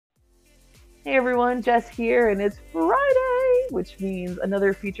Hey everyone, Jess here, and it's Friday, which means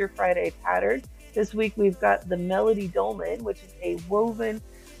another Feature Friday pattern. This week we've got the Melody Dolman, which is a woven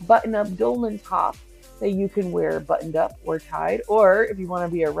button-up dolman top that you can wear buttoned up or tied, or if you want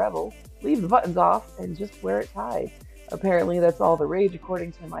to be a rebel, leave the buttons off and just wear it tied. Apparently that's all the rage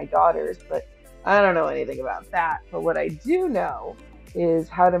according to my daughters, but I don't know anything about that. But what I do know is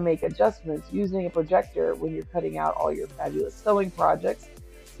how to make adjustments using a projector when you're cutting out all your fabulous sewing projects.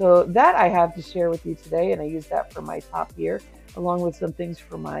 So that I have to share with you today, and I use that for my top here, along with some things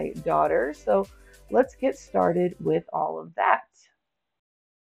for my daughter. So let's get started with all of that.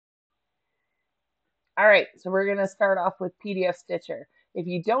 All right, so we're going to start off with PDF Stitcher. If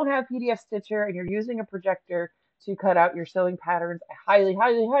you don't have PDF Stitcher and you're using a projector to cut out your sewing patterns, I highly,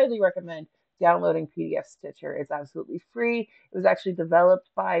 highly, highly recommend downloading PDF Stitcher. It's absolutely free. It was actually developed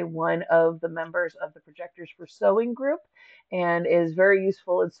by one of the members of the Projectors for Sewing group and is very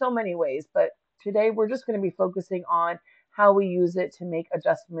useful in so many ways. But today we're just going to be focusing on how we use it to make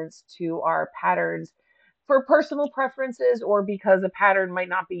adjustments to our patterns for personal preferences or because a pattern might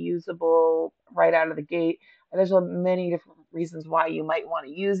not be usable right out of the gate. There's many different reasons why you might want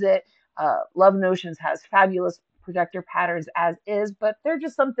to use it. Love Notions has fabulous projector patterns as is, but there are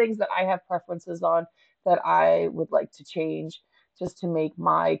just some things that I have preferences on that I would like to change just to make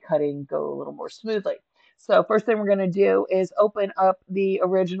my cutting go a little more smoothly. So first thing we're going to do is open up the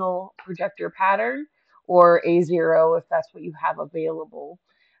original projector pattern or A0 if that's what you have available.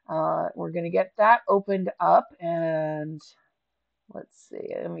 We're going to get that opened up and let's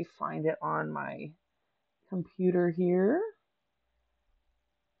see, let me find it on my computer here.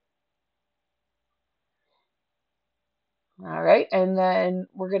 All right, and then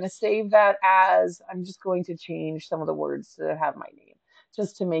we're going to save that as I'm just going to change some of the words to have my name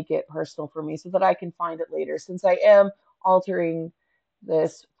just to make it personal for me so that I can find it later since I am altering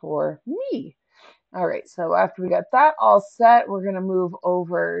this for me. All right, so after we got that all set, we're going to move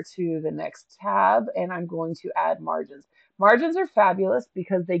over to the next tab and I'm going to add margins. Margins are fabulous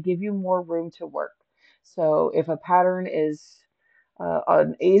because they give you more room to work. So if a pattern is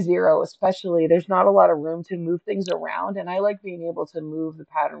on A0 especially, there's not a lot of room to move things around and I like being able to move the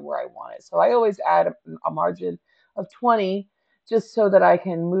pattern where I want it. So I always add a margin of 20 just so that I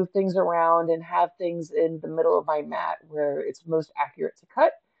can move things around and have things in the middle of my mat where it's most accurate to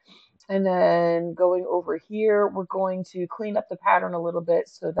cut. And then going over here, we're going to clean up the pattern a little bit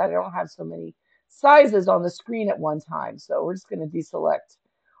so that I don't have so many sizes on the screen at one time. So we're just going to deselect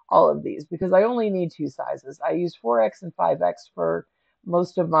all of these because I only need two sizes. I use 4X and 5X for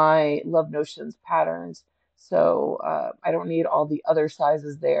most of my Love Notions patterns. So I don't need all the other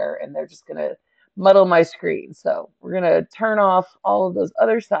sizes there and they're just going to muddle my screen. So we're going to turn off all of those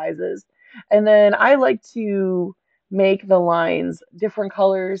other sizes. And then I like to make the lines different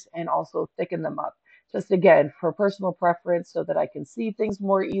colors and also thicken them up. Just again, for personal preference so that I can see things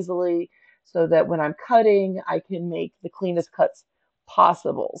more easily, so that when I'm cutting, I can make the cleanest cuts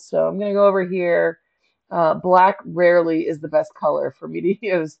possible. So I'm going to go over here. Black rarely is the best color for me to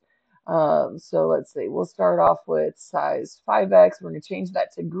use. So let's see, we'll start off with size 5X. We're going to change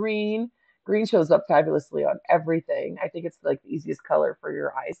that to green. Green shows up fabulously on everything. I think it's like the easiest color for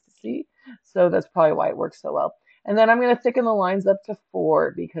your eyes to see. So that's probably why it works so well. And then I'm going to thicken the lines up to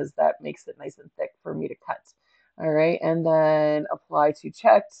 4 because that makes it nice and thick for me to cut. All right, and then apply to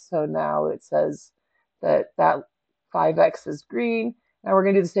checked. So now it says that 5X is green. Now we're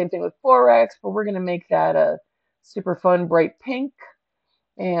going to do the same thing with 4X, but we're going to make that a super fun bright pink.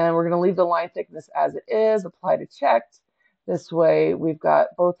 And we're going to leave the line thickness as it is, apply to checked. This way we've got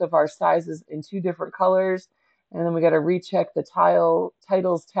both of our sizes in 2 different colors. And then we got to recheck the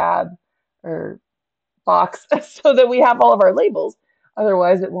titles tab or box so that we have all of our labels.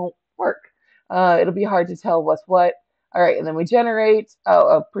 Otherwise, it won't work. It'll be hard to tell what's what. All right, and then we generate.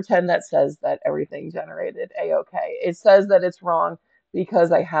 Pretend that says that everything generated A-okay. It says that it's wrong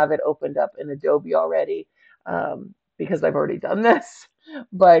because I have it opened up in Adobe already because I've already done this.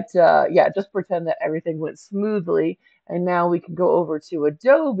 But yeah, just pretend that everything went smoothly. And now we can go over to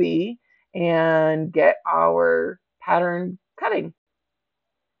Adobe and get our pattern cutting.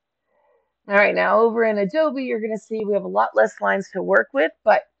 All right, now over in Adobe, you're going to see we have a lot less lines to work with,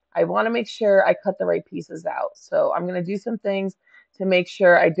 but I want to make sure I cut the right pieces out. So I'm going to do some things to make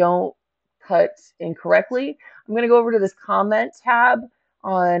sure I don't cut incorrectly. I'm going to go over to this comment tab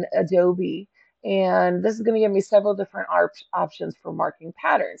on Adobe, and this is going to give me several different options for marking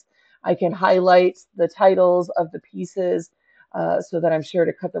patterns. I can highlight the titles of the pieces so that I'm sure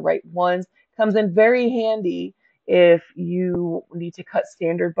to cut the right ones. Comes in very handy if you need to cut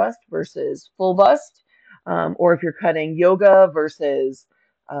standard bust versus full bust, or if you're cutting yoga versus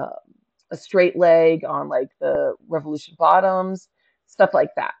uh, a straight leg on like the Revolution bottoms, stuff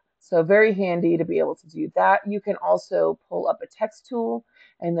like that. So very handy to be able to do that. You can also pull up a text tool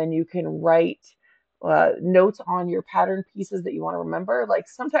and then you can write notes on your pattern pieces that you want to remember. Like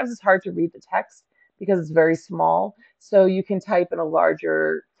sometimes it's hard to read the text because it's very small. So you can type in a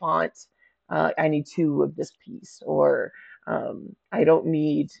larger font, I need two of this piece, or I don't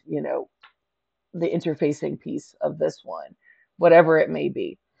need, the interfacing piece of this one, whatever it may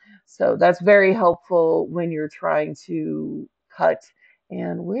be. So that's very helpful when you're trying to cut.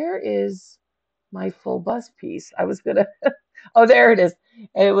 And where is my full bust piece? I was gonna, oh, there it is.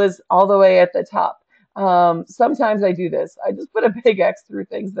 It was all the way at the top. Sometimes I do this. I just put a big X through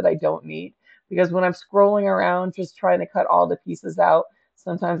things that I don't need because when I'm scrolling around just trying to cut all the pieces out,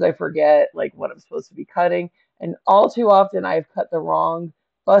 sometimes I forget like what I'm supposed to be cutting. And all too often I've cut the wrong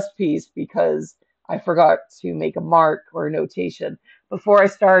bust piece because I forgot to make a mark or a notation before I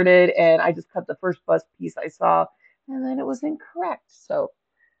started, and I just cut the first bust piece I saw, and then it was incorrect. So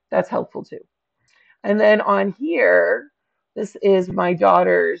that's helpful too. And then on here, this is my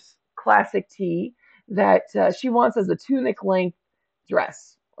daughter's classic tee that she wants as a tunic length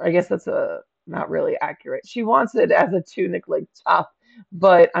dress. Or I guess that's not really accurate. She wants it as a tunic length top,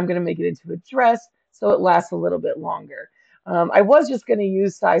 but I'm going to make it into a dress so it lasts a little bit longer. I was just going to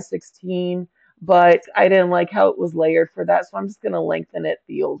use size 16, but I didn't like how it was layered for that, so I'm just going to lengthen it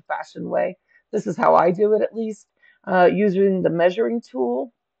the old-fashioned way. This is how I do it at least, using the measuring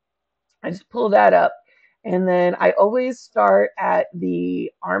tool. I just pull that up. And then I always start at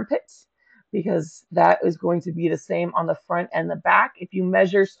the armpits because that is going to be the same on the front and the back. If you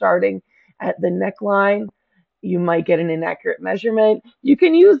measure starting at the neckline, you might get an inaccurate measurement. You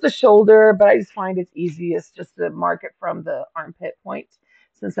can use the shoulder, but I just find it's easiest just to mark it from the armpit point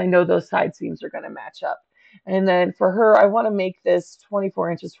since I know those side seams are going to match up. And then for her, I want to make this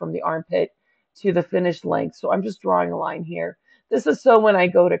 24 inches from the armpit to the finished length. So I'm just drawing a line here. This is so when I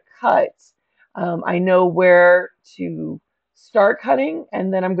go to cut, I know where to start cutting,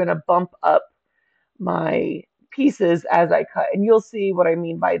 and then I'm going to bump up my pieces as I cut. And you'll see what I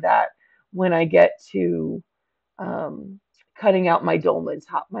mean by that when I get to um, cutting out my dolman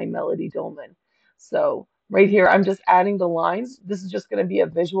top, my Melody Dolman. So right here, I'm just adding the lines. This is just going to be a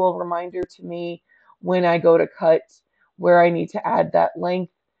visual reminder to me when I go to cut where I need to add that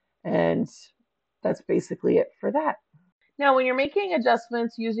length. And that's basically it for that. Now, when you're making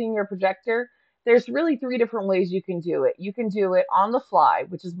adjustments using your projector, there's really three different ways you can do it. You can do it on the fly,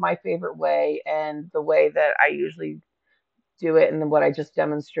 which is my favorite way and the way that I usually do it and then what I just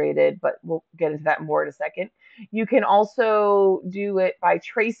demonstrated, but we'll get into that more in a second. You can also do it by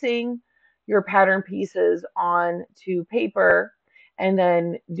tracing your pattern pieces onto paper and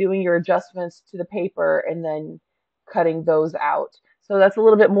then doing your adjustments to the paper and then cutting those out. So that's a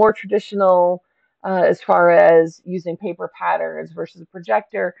little bit more traditional as far as using paper patterns versus a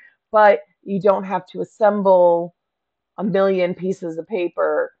projector, but you don't have to assemble a million pieces of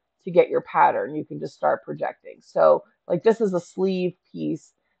paper to get your pattern. You can just start projecting. So like this is a sleeve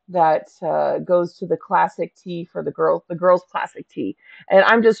piece that goes to the classic tee for the girls classic tee. And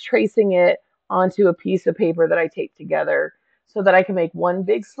I'm just tracing it onto a piece of paper that I taped together so that I can make one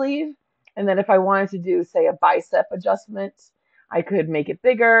big sleeve. And then if I wanted to do, say, a bicep adjustment, I could make it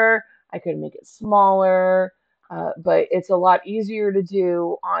bigger, I could make it smaller, but it's a lot easier to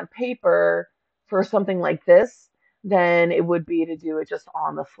do on paper for something like this than it would be to do it just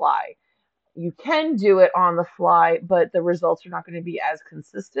on the fly. You can do it on the fly, but the results are not going to be as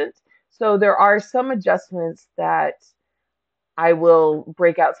consistent. So there are some adjustments that I will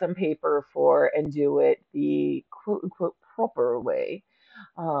break out some paper for and do it the quote unquote proper way.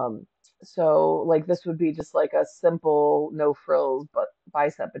 Um, so like this would be just like a simple no frills but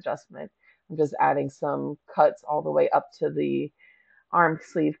bicep adjustment. I'm just adding some cuts all the way up to the arm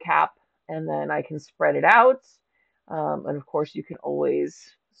sleeve cap, and then I can spread it out. And of course, you can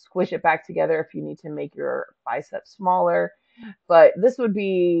always squish it back together if you need to make your bicep smaller. But this would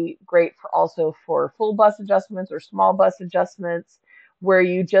be great for also for full bust adjustments or small bust adjustments where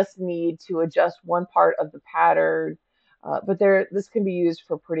you just need to adjust one part of the pattern. But this can be used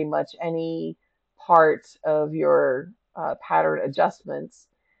for pretty much any part of your pattern adjustments.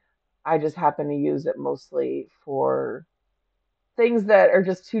 I just happen to use it mostly for things that are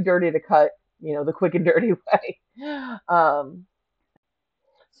just too dirty to cut, the quick and dirty way. Um,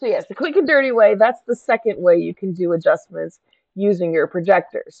 so yes, the quick and dirty way, that's the second way you can do adjustments using your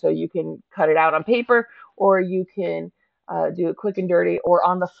projector. So you can cut it out on paper or you can do it quick and dirty or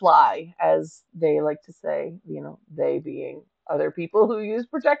on the fly, as they like to say, they being other people who use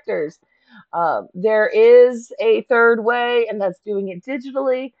projectors. There is a third way, and that's doing it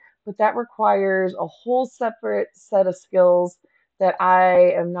digitally, but that requires a whole separate set of skills that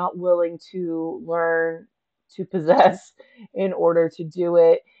I am not willing to learn to possess in order to do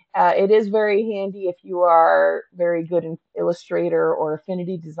it. It is very handy if you are very good in Illustrator or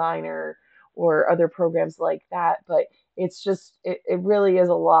Affinity Designer or other programs like that, but it really is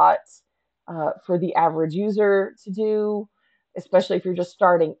a lot for the average user to do, especially if you're just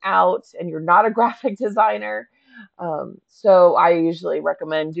starting out and you're not a graphic designer. So I usually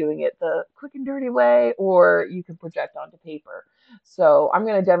recommend doing it the quick and dirty way, or you can project onto paper. So I'm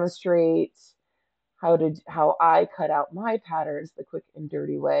going to demonstrate how I cut out my patterns the quick and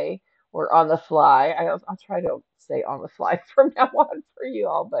dirty way, or on the fly. I'll try to say on the fly from now on for you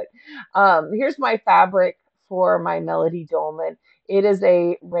all. But here's my fabric for my Melody Dolman. It is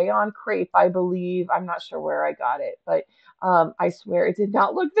a rayon crepe, I believe. I'm not sure where I got it, but I swear it did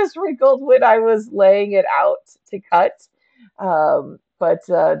not look this wrinkled when I was laying it out to cut. But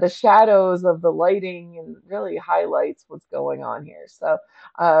the shadows of the lighting and really highlights what's going on here. So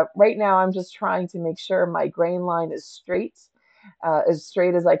right now, I'm just trying to make sure my grain line is as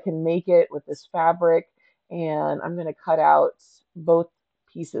straight as I can make it with this fabric. And I'm going to cut out both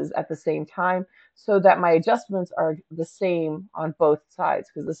pieces at the same time so that my adjustments are the same on both sides,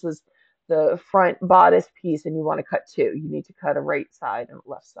 because this is the front bodice piece and you want to cut two. You need to cut a right side and a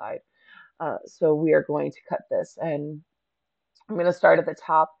left side. So we are going to cut this, and I'm going to start at the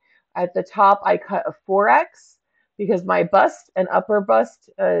top. At the top, I cut a 4X because my bust and upper bust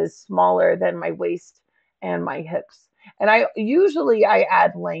is smaller than my waist and my hips. And I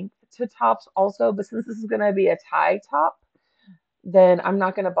add length to tops also, but since this is going to be a tie top, then I'm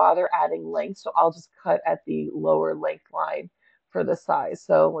not going to bother adding length. So I'll just cut at the lower length line for the size.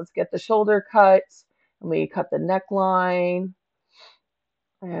 So let's get the shoulder cut, and we cut the neckline,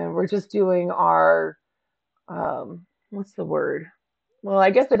 and we're just doing our what's the word? Well, I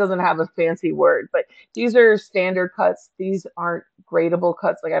guess it doesn't have a fancy word, but these are standard cuts. These aren't gradable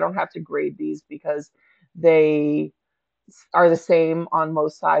cuts. Like I don't have to grade these because they are the same on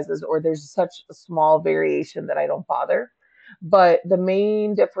most sizes, or there's such a small variation that I don't bother. But the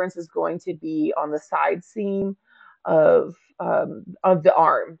main difference is going to be on the side seam of the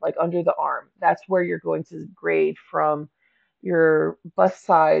arm, like under the arm. That's where you're going to grade from your bust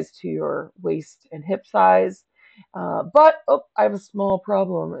size to your waist and hip size. But oh, I have a small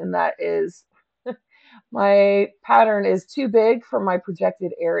problem, and that is my pattern is too big for my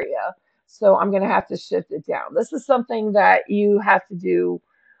projected area. So I'm going to have to shift it down. This is something that you have to do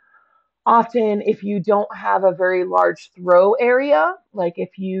often if you don't have a very large throw area, like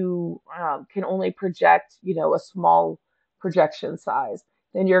if you can only project, a small projection size,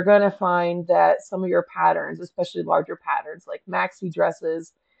 then you're going to find that some of your patterns, especially larger patterns like maxi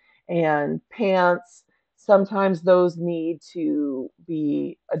dresses and pants, sometimes those need to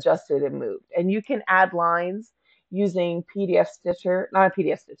be adjusted and moved. And you can add lines using PDF Stitcher, not a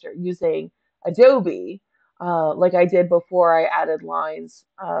PDF Stitcher, using Adobe, like I did before. I added lines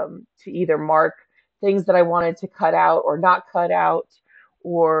to either mark things that I wanted to cut out or not cut out,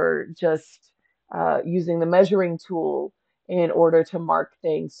 or just using the measuring tool in order to mark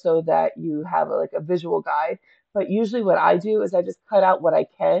things so that you have like a visual guide. But usually what I do is I just cut out what I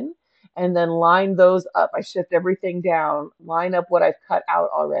can and then line those up. I shift everything down, line up what I've cut out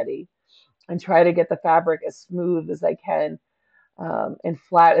already, and try to get the fabric as smooth as I can, and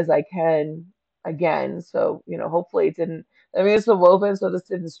flat as I can again. So, hopefully it didn't, I mean, it's a woven, so this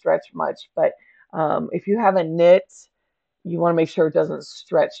didn't stretch much, but if you have a knit, you want to make sure it doesn't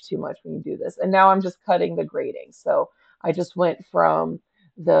stretch too much when you do this. And now I'm just cutting the grading. So I just went from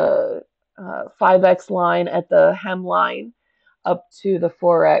the 5X line at the hem up to the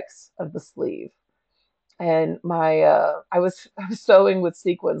 4X of the sleeve. And I was sewing with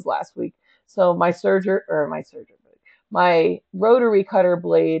sequins last week. So my rotary cutter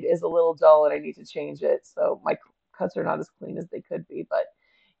blade is a little dull and I need to change it. So my cuts are not as clean as they could be. But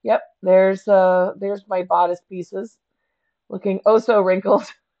yep, there's my bodice pieces looking oh so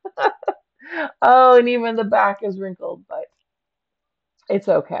wrinkled. Oh, and even the back is wrinkled, but it's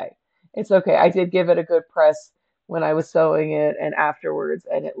okay. It's okay. I did give it a good press when I was sewing it and afterwards,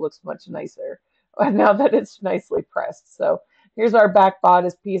 and it looks much nicer now that it's nicely pressed. So here's our back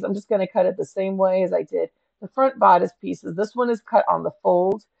bodice piece. I'm just going to cut it the same way as I did the front bodice pieces. This one is cut on the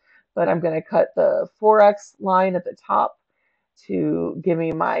fold, but I'm going to cut the 4X line at the top to give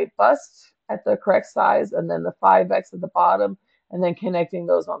me my bust at the correct size, and then the 5X at the bottom, and then connecting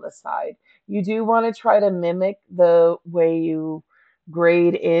those on the side. You do want to try to mimic the way you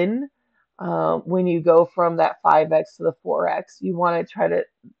grade in when you go from that 5X to the 4X. You want to try to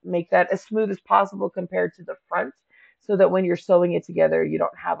make that as smooth as possible compared to the front. so that when you're sewing it together, you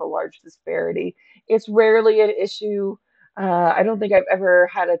don't have a large disparity. It's rarely an issue. I don't think I've ever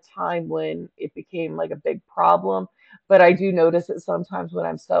had a time when it became like a big problem, but I do notice it sometimes when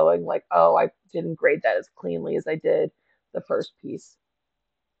I'm sewing, like, oh, I didn't grade that as cleanly as I did the first piece.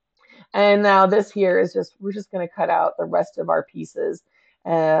 And now this here is just, we're just going to cut out the rest of our pieces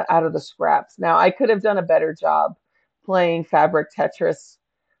out of the scraps. Now, I could have done a better job playing fabric Tetris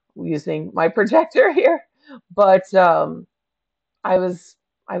using my projector here, but I was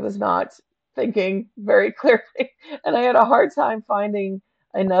I was not thinking very clearly, and I had a hard time finding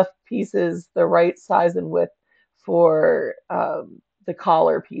enough pieces the right size and width for the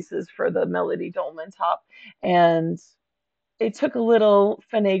collar pieces for the Melody Dolman top. And it took a little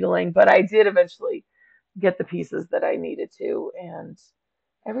finagling, but I did eventually get the pieces that I needed to, and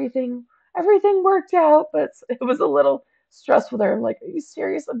everything everything worked out, but it was a little stressful there. I'm like, are you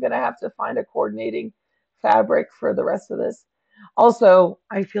serious? I'm gonna have to find a coordinating fabric for the rest of this. Also,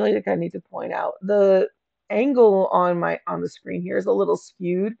 I feel like I need to point out the angle on the screen here is a little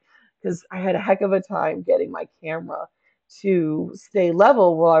skewed because I had a heck of a time getting my camera to stay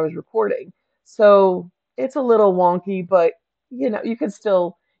level while I was recording. So it's a little wonky, but you can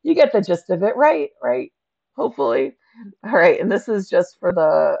still you get the gist of it, right? Right? Hopefully. All right, and this is just for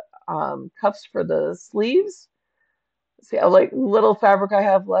the cuffs for the sleeves. See how like little fabric I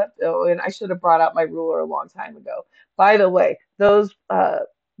have left? Oh, and I should have brought out my ruler a long time ago. By the way, those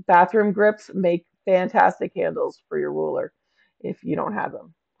bathroom grips make fantastic handles for your ruler if you don't have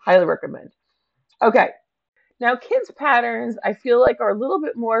them. Highly recommend. Okay, now kids' patterns I feel like are a little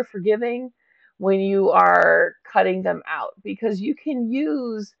bit more forgiving when you are cutting them out because you can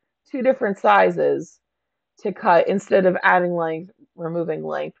use two different sizes to cut instead of adding length, removing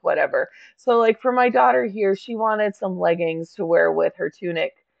length, whatever. So, like for my daughter here, she wanted some leggings to wear with her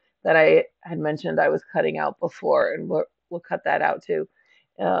tunic that I had mentioned I was cutting out before, and we'll cut that out too.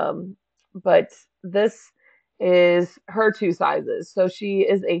 But this is her two sizes. So she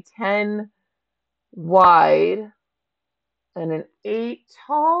is a 10 wide and an 8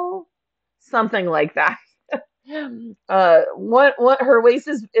 tall, something like that. What her waist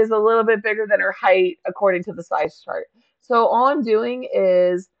is a little bit bigger than her height according to the size chart. So all I'm doing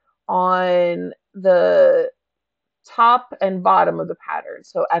is on the top and bottom of the pattern.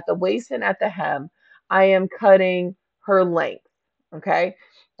 So at the waist and at the hem, I am cutting her length. Okay.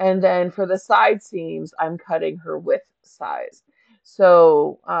 And then for the side seams, I'm cutting her width size.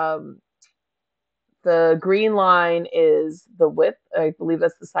 So the green line is the width. I believe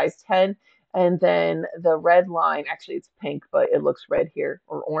that's the size 10. And then the red line, actually it's pink, but it looks red here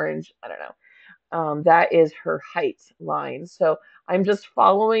or orange. I don't know. That is her height line. So I'm just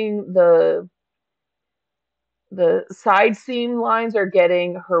following the side seam lines are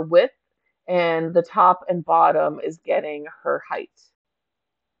getting her width and the top and bottom is getting her height.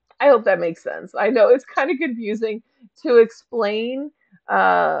 I hope that makes sense. I know it's kind of confusing to explain.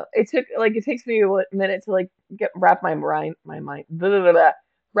 It takes me a minute to like get wrap my mind blah, blah, blah, blah,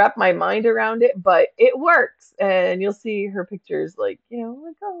 wrap my mind around it, but it works. And you'll see her pictures like,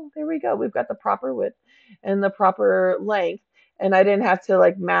 like, oh, there we go. We've got the proper width and the proper length. And I didn't have to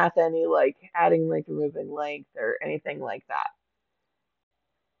like math any like adding length, removing length or anything like that.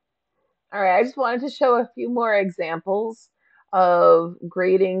 All right, I just wanted to show a few more examples of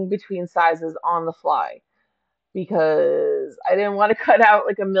grading between sizes on the fly because I didn't want to cut out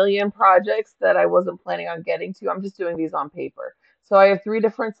like a million projects that I wasn't planning on getting to. I'm just doing these on paper. So I have three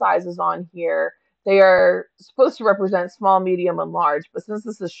different sizes on here. They are supposed to represent small, medium, and large, but since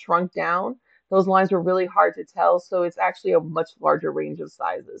this is shrunk down, those lines were really hard to tell. So it's actually a much larger range of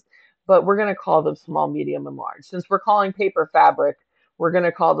sizes. But we're going to call them small, medium, and large. Since we're calling paper fabric, we're going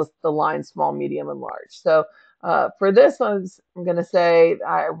to call the line small, medium, and large. So for this one, I'm going to say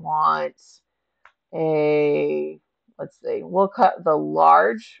I want a, let's see, we'll cut the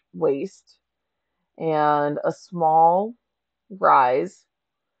large waist and a small rise.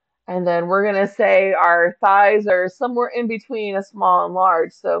 And then we're going to say our thighs are somewhere in between a small and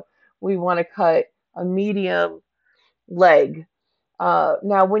large. So we want to cut a medium leg.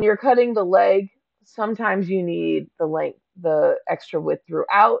 Now, when you're cutting the leg, sometimes you need the length, the extra width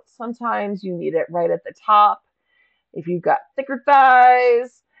throughout. Sometimes you need it right at the top. If you've got thicker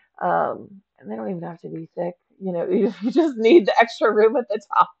thighs, and they don't even have to be thick, you just need the extra room at the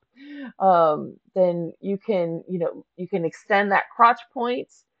top. Then you can extend that crotch point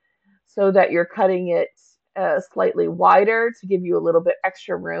so that you're cutting it slightly wider to give you a little bit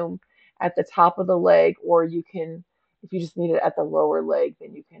extra room at the top of the leg, or you can, if you just need it at the lower leg,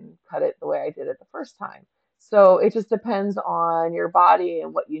 then you can cut it the way I did it the first time. So it just depends on your body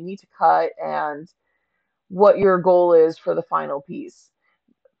and what you need to cut and what your goal is for the final piece.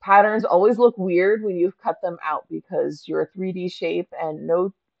 Patterns always look weird when you cut them out because you're a 3D shape and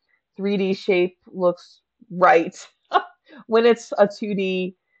no 3D shape looks right when it's a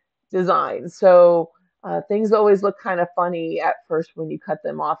 2D design. So things always look kind of funny at first when you cut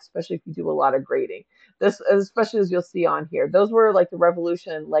them off, especially if you do a lot of grading. This, especially as you'll see on here, those were like the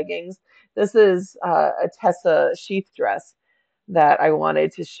Revolution leggings. This is a Tessa sheath dress that I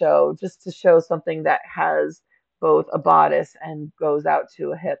wanted to show, just to show something that has both a bodice and goes out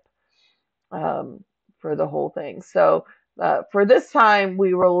to a hip um, for the whole thing. So for this time,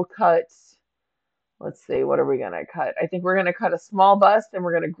 we will cut. Let's see, what are we going to cut? I think we're going to cut a small bust and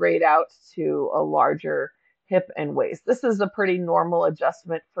we're going to grade out to a larger hip and waist. This is a pretty normal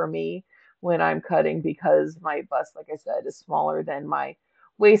adjustment for me when I'm cutting because my bust, like I said, is smaller than my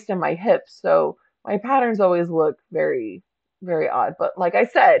waist and my hips. So my patterns always look very, very odd. But like I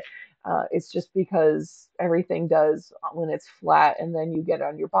said, it's just because everything does when it's flat and then you get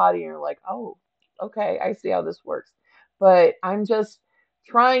on your body and you're like, oh, okay, I see how this works. But I'm just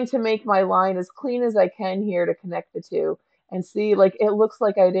trying to make my line as clean as I can here to connect the two and see like it looks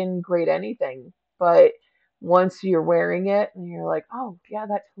like I didn't grade anything, but once you're wearing it and you're like, oh yeah,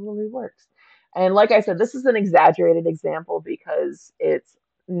 that totally works. And like I said, this is an exaggerated example because it's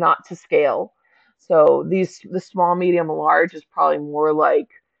not to scale. So the small, medium, large is probably more like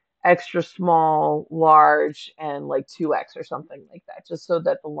extra small, large, and like 2X or something like that, just so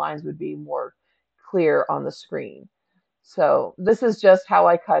that the lines would be more clear on the screen. So this is just how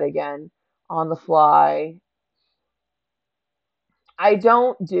I cut again on the fly. I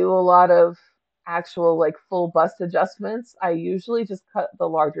don't do a lot of actual like full bust adjustments. I usually just cut the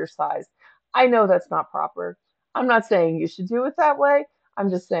larger size. I know that's not proper. I'm not saying you should do it that way. I'm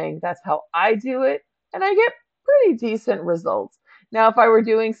just saying that's how I do it, and I get pretty decent results. Now, if I were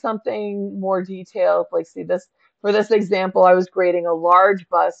doing something more detailed, like see this, for this example, I was grading a large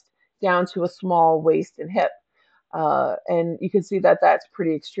bust down to a small waist and hip. And you can see that that's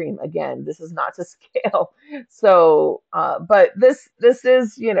pretty extreme. Again, this is not to scale. So, but this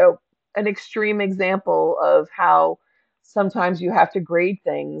is, you know, an extreme example of how sometimes you have to grade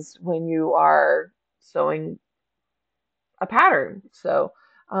things when you are sewing a pattern. So,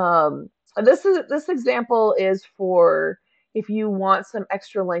 this example is for if you want some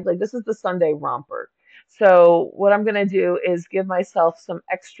extra length. Like this is the Sunday romper. So what I'm gonna do is give myself some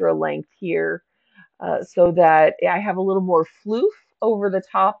extra length here so that I have a little more floof over the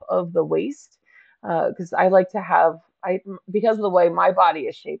top of the waist because I like to have because of the way my body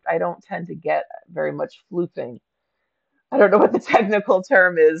is shaped, I don't tend to get very much floofing. I don't know what the technical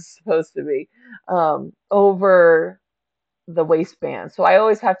term is supposed to be over the waistband. So I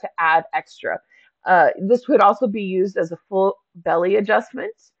always have to add extra. This would also be used as a full belly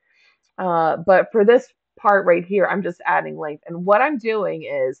adjustment. But for this part right here, I'm just adding length. And what I'm doing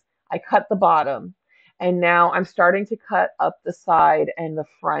is I cut the bottom and now I'm starting to cut up the side and the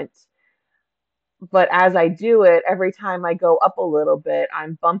front. But as I do it, every time I go up a little bit,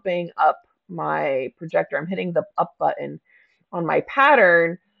 I'm bumping up my projector. I'm hitting the up button on my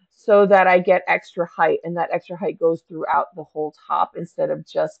pattern so that I get extra height, and that extra height goes throughout the whole top instead of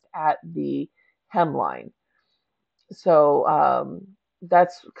just at the hemline. So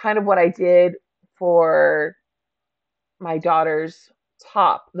that's kind of what I did for my daughter's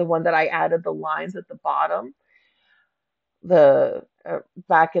top, the one that I added the lines at the bottom, the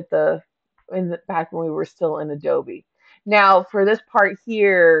back at the in the back when we were still in Adobe. Now for this part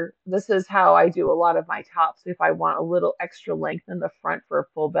here, this is how I do a lot of my tops. If I want a little extra length in the front for a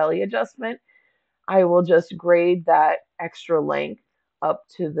full belly adjustment, I will just grade that extra length up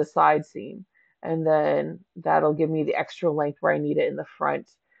to the side seam. And then that'll give me the extra length where I need it in the front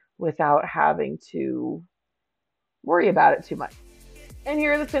without having to worry about it too much. And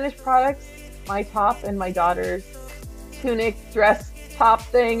here are the finished products. My top and my daughter's tunic dress top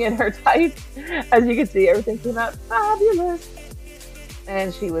thing and her tights. As you can see, everything came out fabulous.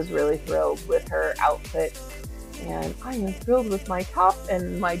 And she was really thrilled with her outfit. And I am thrilled with my top,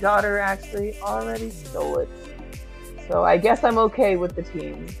 and my daughter actually already stole it. So I guess I'm okay with the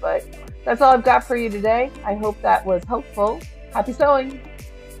team. But that's all I've got for you today. I hope that was helpful. Happy sewing!